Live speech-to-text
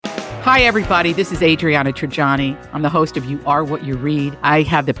Hi, everybody. This is Adriana Trajani. I'm the host of You Are What You Read. I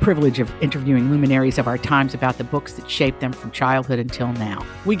have the privilege of interviewing luminaries of our times about the books that shaped them from childhood until now.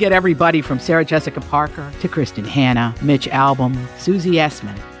 We get everybody from Sarah Jessica Parker to Kristen Hanna, Mitch Albom, Susie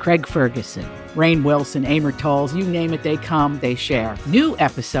Essman, Craig Ferguson, Rainn Wilson, Amor Tolls, you name it, they come, they share. New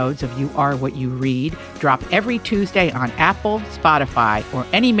episodes of You Are What You Read drop every Tuesday on Apple, Spotify, or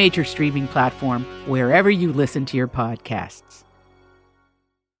any major streaming platform wherever you listen to your podcasts.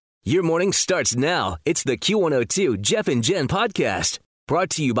 Your morning starts now. It's the Q102 Jeff and Jen podcast brought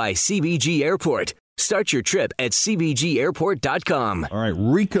to you by CBG Airport. Start your trip at CBGAirport.com. All right,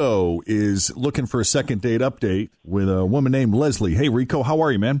 Rico is looking for a second date update with a woman named Leslie. Hey, Rico, how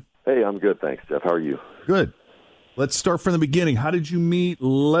are you, man? Hey, I'm good, thanks, Jeff. How are you? Good. Let's start from the beginning. How did you meet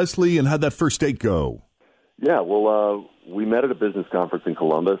Leslie, and how'd that first date go? Yeah, well, we met at a business conference in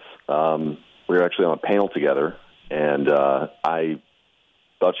Columbus. We were actually on a panel together, and I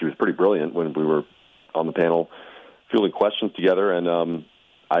thought she was pretty brilliant when we were on the panel fielding questions together, and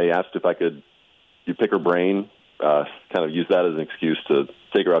I asked if I could pick her brain, kind of use that as an excuse to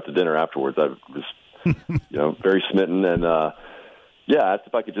take her out to dinner afterwards. I was, very smitten, and I asked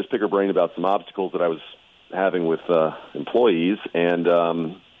if I could just pick her brain about some obstacles that I was having with employees, and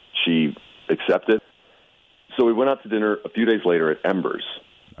she accepted. So we went out to dinner a few days later at Embers.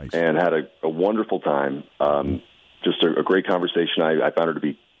 Nice. And had a wonderful time. Just a great conversation. I found her to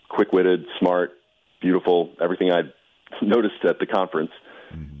be quick-witted, smart, beautiful, everything I'd noticed at the conference.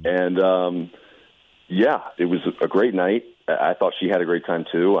 Mm-hmm. And, it was a great night. I thought she had a great time,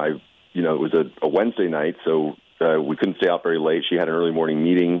 too. It was a Wednesday night, so we couldn't stay out very late. She had an early morning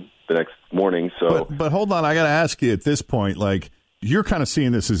meeting the next morning. So, But hold on, I got to ask you at this point, you're kind of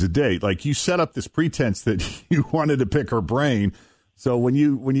seeing this as a date. You set up this pretense that you wanted to pick her brain. So when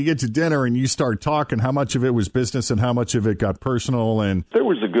you get to dinner and you start talking, how much of it was business and how much of it got personal? And there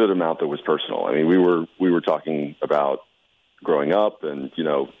was a good amount that was personal. I mean, we were talking about growing up and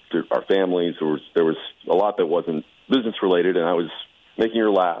our families. There was a lot that wasn't business related, and I was making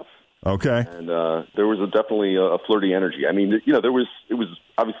her laugh. Okay. And there was definitely a flirty energy. I mean, it was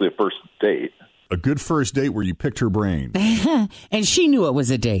obviously a first date. A good first date where you picked her brain. And she knew it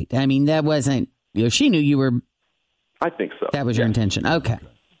was a date. I mean, that wasn't. She knew you were. I think so. That was your intention. Okay.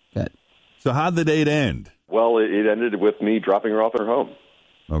 Good. So how'd the date end? Well, it ended with me dropping her off at her home.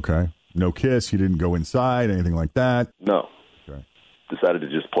 Okay. No kiss? You didn't go inside? Anything like that? No. Okay. Decided to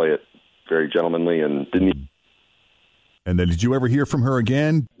just play it very gentlemanly and didn't... And then did you ever hear from her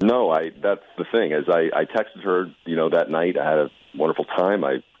again? No, that's the thing. As I texted her, that night. I had a wonderful time.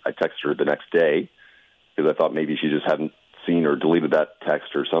 I texted her the next day because I thought maybe she just hadn't seen or deleted that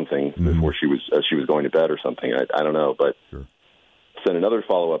text or something before she was going to bed or something. I don't know, but sure. Sent another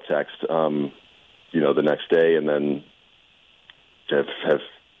follow-up text, the next day, and then have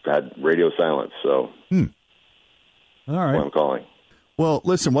had radio silence. So, all right, that's why I'm calling. Well,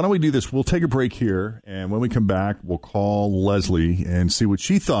 listen, why don't we do this? We'll take a break here, and when we come back, we'll call Leslie and see what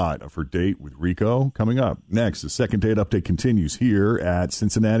she thought of her date with Rico. Coming up next, the second date update continues here at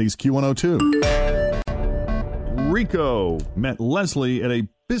Cincinnati's Q102. Rico met Leslie at a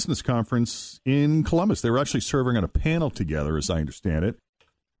business conference in Columbus. They were actually serving on a panel together, as I understand it.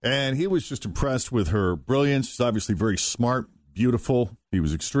 And he was just impressed with her brilliance. She's obviously very smart, beautiful. He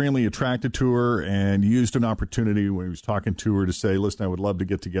was extremely attracted to her and used an opportunity when he was talking to her to say, listen, I would love to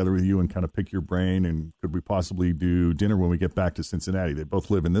get together with you and kind of pick your brain. And could we possibly do dinner when we get back to Cincinnati? They both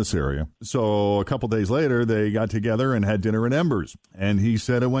live in this area. So a couple days later, they got together and had dinner at Embers. And he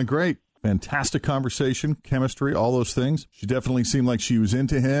said it went great. Fantastic conversation, chemistry, all those things. She definitely seemed like she was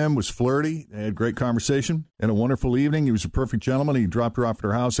into him, was flirty. They had great conversation and a wonderful evening. He was a perfect gentleman. He dropped her off at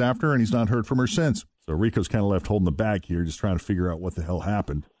her house after, and he's not heard from her since. So Rico's kind of left holding the bag here, just trying to figure out what the hell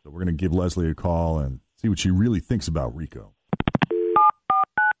happened. So we're going to give Leslie a call and see what she really thinks about Rico.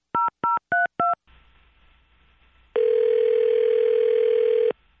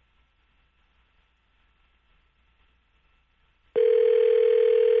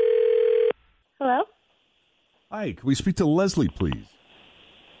 Hello? Hi, can we speak to Leslie, please?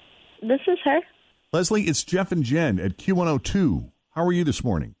 This is her. Leslie, it's Jeff and Jen at Q102. How are you this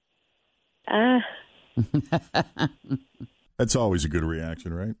morning? That's always a good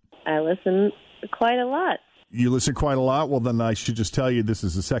reaction, right? I listen quite a lot. You listen quite a lot? Well, then I should just tell you this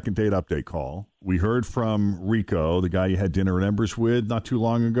is a second date update call. We heard from Rico, the guy you had dinner at Embers with not too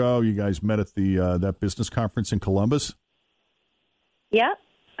long ago. You guys met at the that business conference in Columbus? Yep,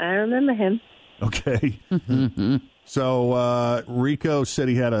 I remember him. Okay. So Rico said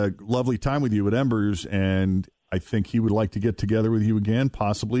he had a lovely time with you at Embers, and I think he would like to get together with you again,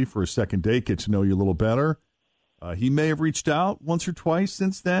 possibly for a second date, get to know you a little better. He may have reached out once or twice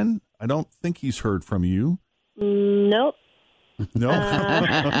since then. I don't think he's heard from you. Nope. No?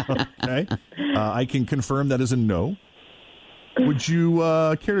 Okay. I can confirm that is a no. Would you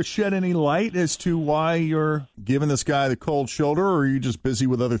care to shed any light as to why you're giving this guy the cold shoulder, or are you just busy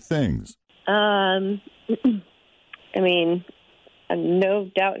with other things? I mean, no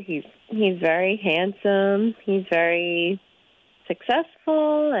doubt he's very handsome. He's very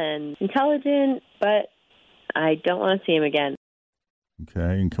successful and intelligent, but I don't want to see him again.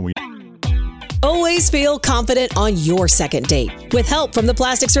 Okay, and can we... Always feel confident on your second date. With help from the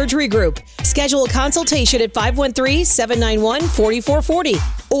Plastic Surgery Group. Schedule a consultation at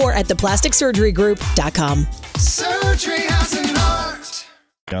 513-791-4440 or at theplasticsurgerygroup.com. Surgery has an art.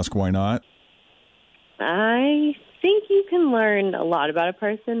 Ask why not? I think you can learn a lot about a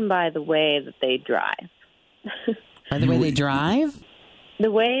person by the way that they drive. By the way they drive?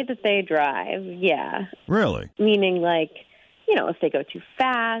 The way that they drive, yeah. Really? Meaning, like, you know, if they go too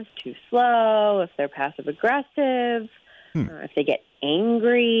fast, too slow, if they're passive aggressive, if they get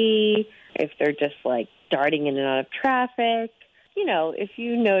angry, if they're just like darting in and out of traffic. You know, if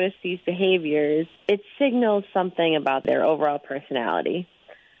you notice these behaviors, it signals something about their overall personality.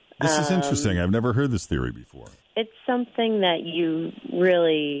 This is interesting. I've never heard this theory before. It's something that you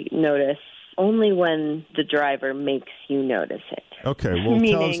really notice only when the driver makes you notice it. Okay, well,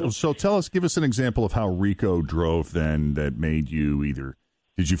 tell us, give us an example of how Rico drove then that made you either,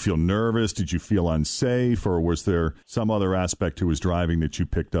 did you feel nervous, did you feel unsafe, or was there some other aspect to his driving that you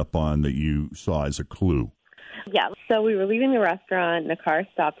picked up on that you saw as a clue? Yeah, so we were leaving the restaurant, and a car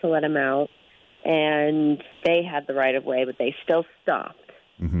stopped to let him out, and they had the right of way, but they still stopped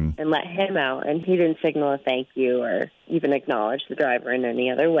and let him out, and he didn't signal a thank you or even acknowledge the driver in any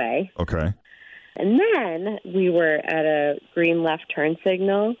other way. Okay. And then we were at a green left turn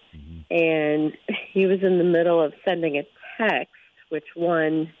signal, and he was in the middle of sending a text, which,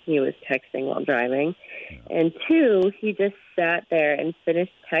 one, he was texting while driving, and two, he just sat there and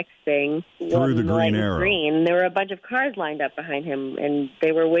finished texting through the green arrow. Green. There were a bunch of cars lined up behind him, and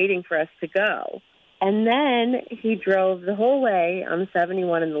they were waiting for us to go. And then he drove the whole way on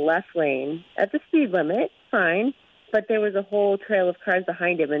 71 in the left lane at the speed limit, fine. But there was a whole trail of cars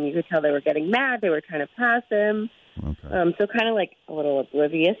behind him, and you could tell they were getting mad. They were trying to pass him. Okay. So kind of like a little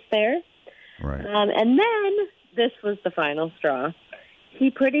oblivious there. Right. And then this was the final straw. He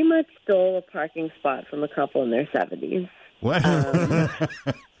pretty much stole a parking spot from a couple in their 70s. What?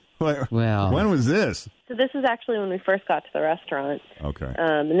 Well, when was this? So this was actually when we first got to the restaurant. Okay.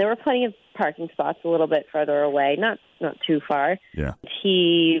 And there were plenty of parking spots a little bit further away, not too far. Yeah.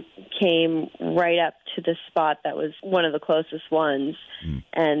 He came right up to the spot that was one of the closest ones,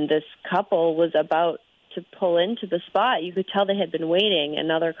 and this couple was about to pull into the spot. You could tell they had been waiting.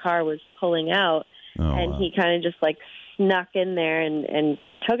 Another car was pulling out, and he kind of just like snuck in there and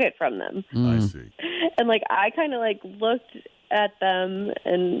took it from them. I see. And like I kind of like looked at them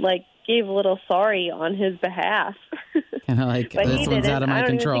and like gave a little sorry on his behalf. Kind of like, but this one's out of my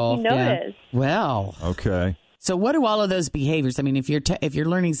control. Even think he noticed. Yeah. Well, okay. So what do all of those behaviors? I mean, if you're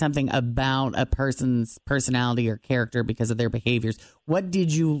learning something about a person's personality or character because of their behaviors, what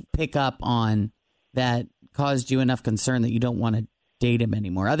did you pick up on that caused you enough concern that you don't want to date him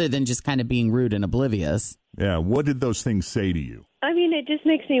anymore, other than just kind of being rude and oblivious? Yeah. What did those things say to you? I mean, it just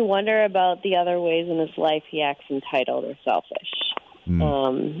makes me wonder about the other ways in his life he acts entitled or selfish.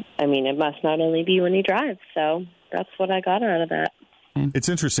 I mean, it must not only be when he drives. So that's what I got out of that. It's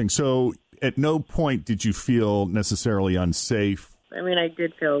interesting. So at no point did you feel necessarily unsafe? I mean, I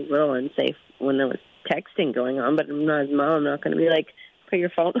did feel a little unsafe when there was texting going on, but I'm not his mom. I'm not going to be like, put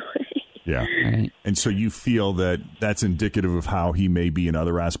your phone away. Yeah. Right. And so you feel that that's indicative of how he may be in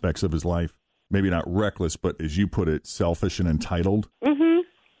other aspects of his life? Maybe not reckless, but as you put it, selfish and entitled?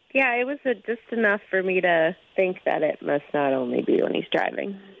 Yeah, it was just enough for me to think that it must not only be when he's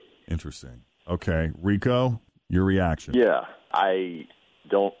driving. Interesting. Okay. Rico, your reaction? Yeah, I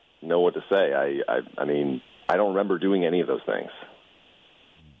don't know what to say. I mean, I don't remember doing any of those things.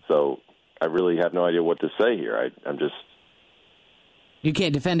 So I really have no idea what to say here. I'm just... You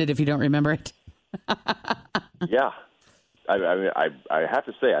can't defend it if you don't remember it? Yeah. I have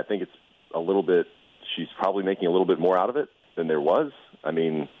to say, I think it's a little bit... She's probably making a little bit more out of it than there was. I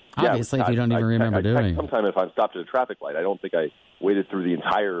mean... Obviously, if you don't even remember doing it. Sometime if I'm stopped at a traffic light, I don't think I waited through the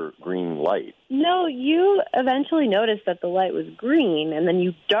entire green light. No, you eventually noticed that the light was green, and then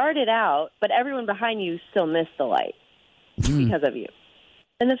you darted out, but everyone behind you still missed the light because of you.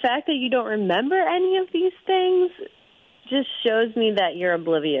 And the fact that you don't remember any of these things just shows me that you're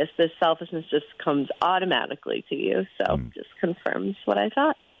oblivious. This selfishness just comes automatically to you, so just confirms what I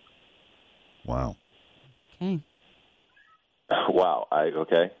thought. Wow. Okay. Wow.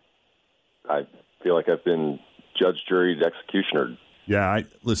 Okay. I feel like I've been judge, jury, executioner. Yeah,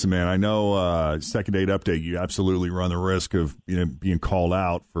 listen, man, I know second date update, you absolutely run the risk of being called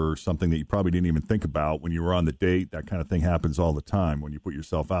out for something that you probably didn't even think about when you were on the date. That kind of thing happens all the time when you put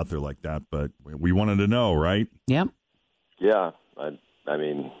yourself out there like that. But we wanted to know, right? Yep. Yeah, I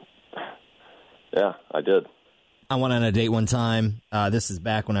mean, yeah, I did. I went on a date one time. This is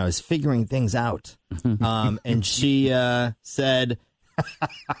back when I was figuring things out. And she said,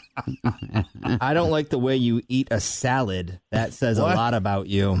 I don't like the way you eat a salad. That says a lot about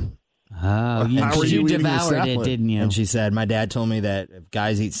you. Oh, you devoured it, didn't you? And she said, my dad told me that if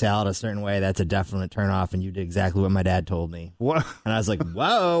guys eat salad a certain way, that's a definite turnoff, and you did exactly what my dad told me. What? And I was like,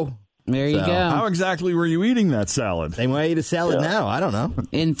 whoa. There you go. How exactly were you eating that salad? Same way I eat a salad now. I don't know.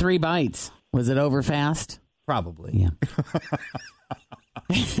 In 3 bites. Was it over fast? Probably. Yeah.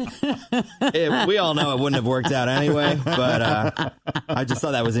 We all know it wouldn't have worked out anyway, but I just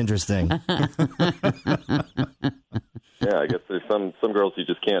thought that was interesting. Yeah, I guess there's some girls you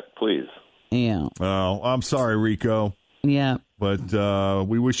just can't please. Yeah. Oh, I'm sorry, Rico. Yeah. But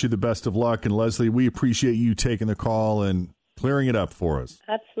we wish you the best of luck. And Leslie, we appreciate you taking the call and clearing it up for us.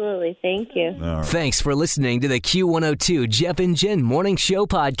 Absolutely. Thank you. Right. Thanks for listening to the Q102 Jeff and Jen Morning Show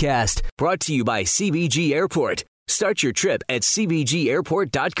podcast, brought to you by CBG Airport. Start your trip at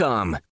CBGAirport.com.